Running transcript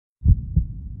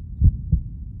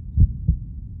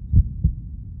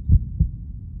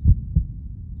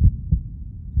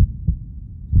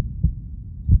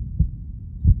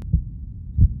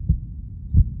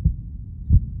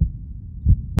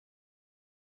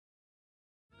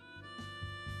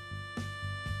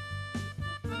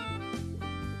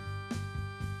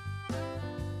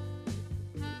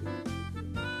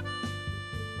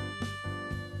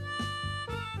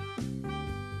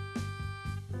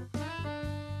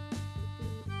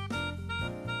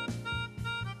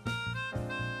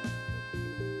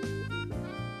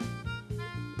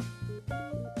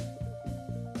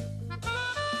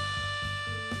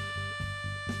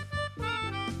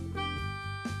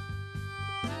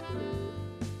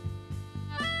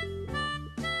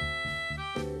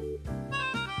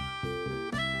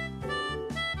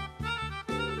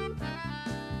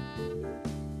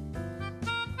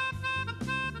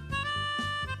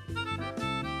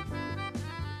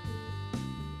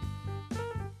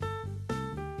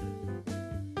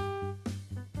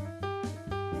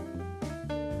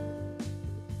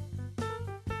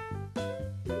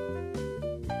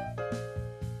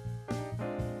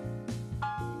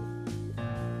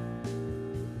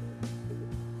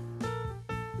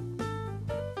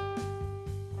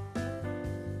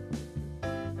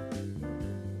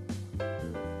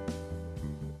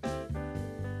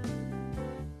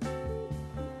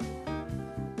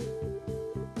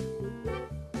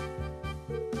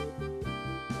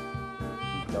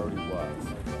dirty way.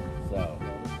 So,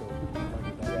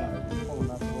 yeah.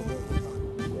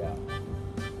 Yeah.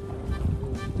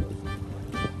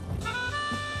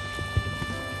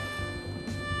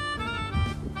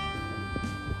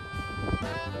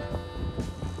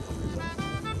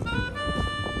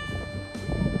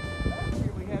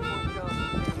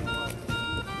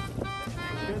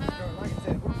 Like I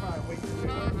said, we're probably waiting to do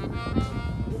it.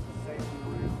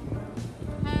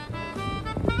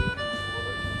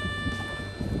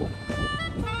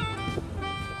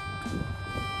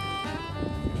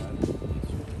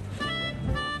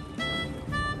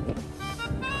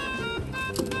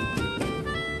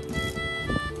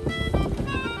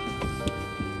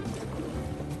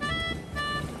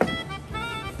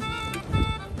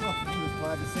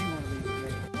 Glad to see one of these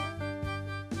today.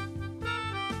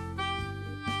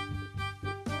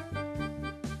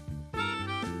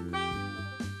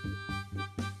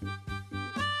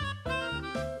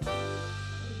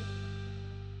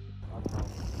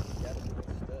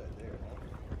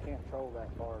 Can't troll that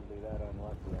far and be that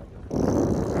unlucky, I guess.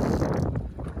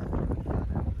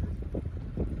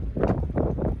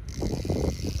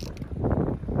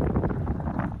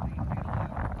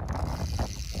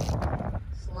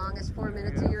 Longest 4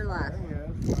 minutes of your life.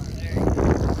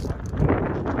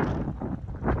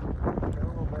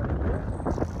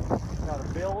 Got a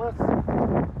billless.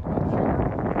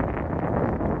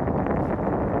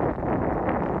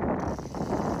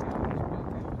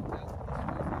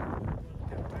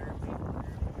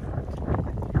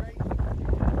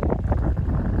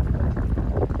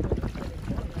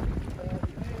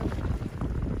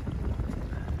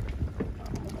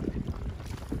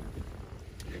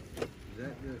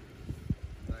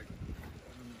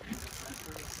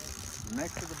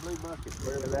 Next to the blue bucket,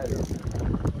 wherever that is.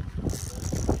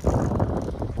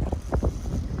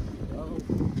 Oh.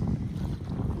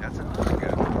 That's another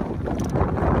good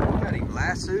one. Got him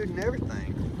lassoed and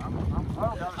everything.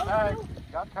 Oh, got a tag.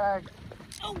 Got tagged.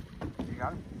 Oh. You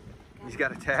got him? He's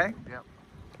got a tag? Yep.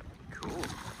 Cool.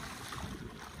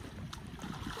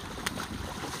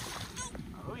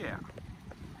 Oh, yeah.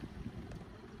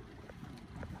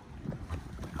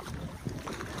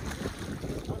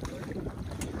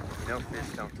 No fish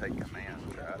don't take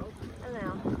commands, right? I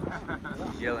know.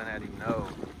 He's yelling at him, no.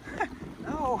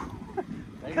 No!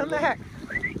 Come back!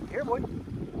 Here, boy.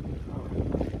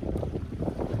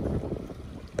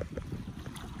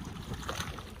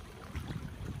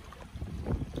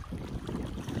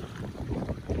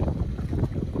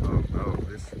 Oh,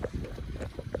 this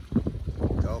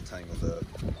is all tangled up.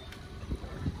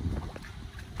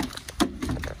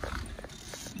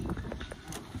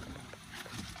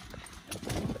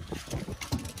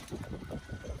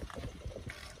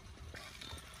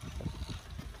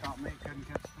 Me, couldn't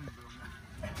catch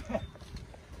the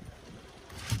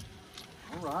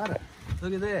All right,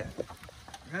 look at that.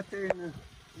 Right there in the,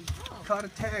 caught a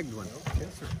tagged one.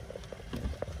 Yes, sir.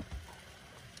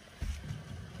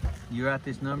 You write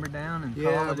this number down and call it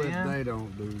in? Yeah, but they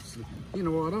don't do. You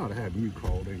know what? I ought to have you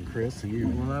called in, Chris, and you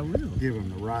Well, I will. give them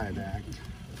the right act.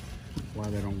 Why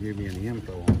they don't give you any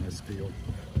info on this deal.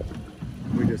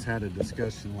 We just had a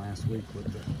discussion last week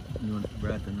with the. You want to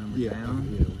write the number Yeah, down?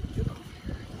 yeah, get off.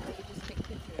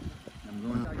 I'm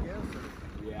going. I guess.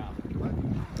 Yeah. We run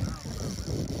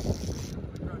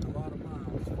a lot of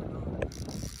miles.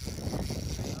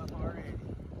 I'm already.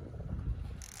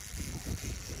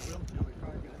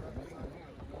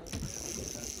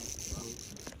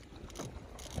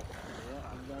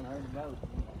 Yeah, I'm done heard both.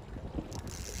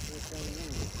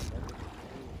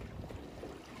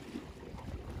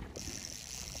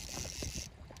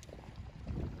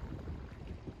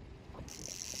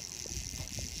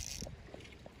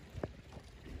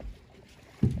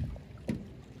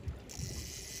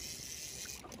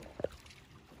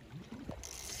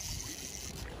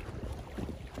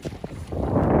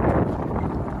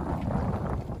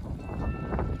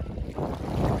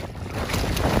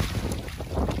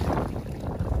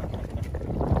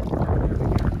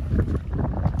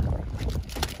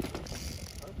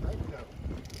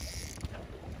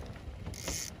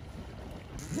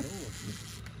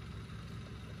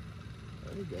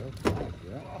 There you go.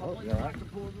 Yeah. Oh, you're all right.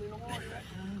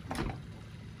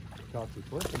 Caught you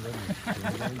flipping,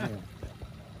 didn't you?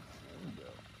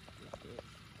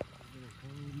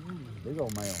 Big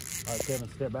old male. All right, Kevin,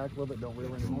 step back a little bit. Don't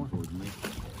reel anymore.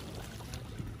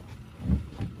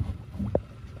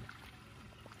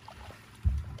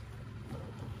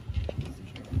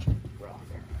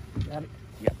 Got it?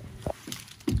 Yep.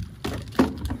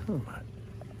 Oh my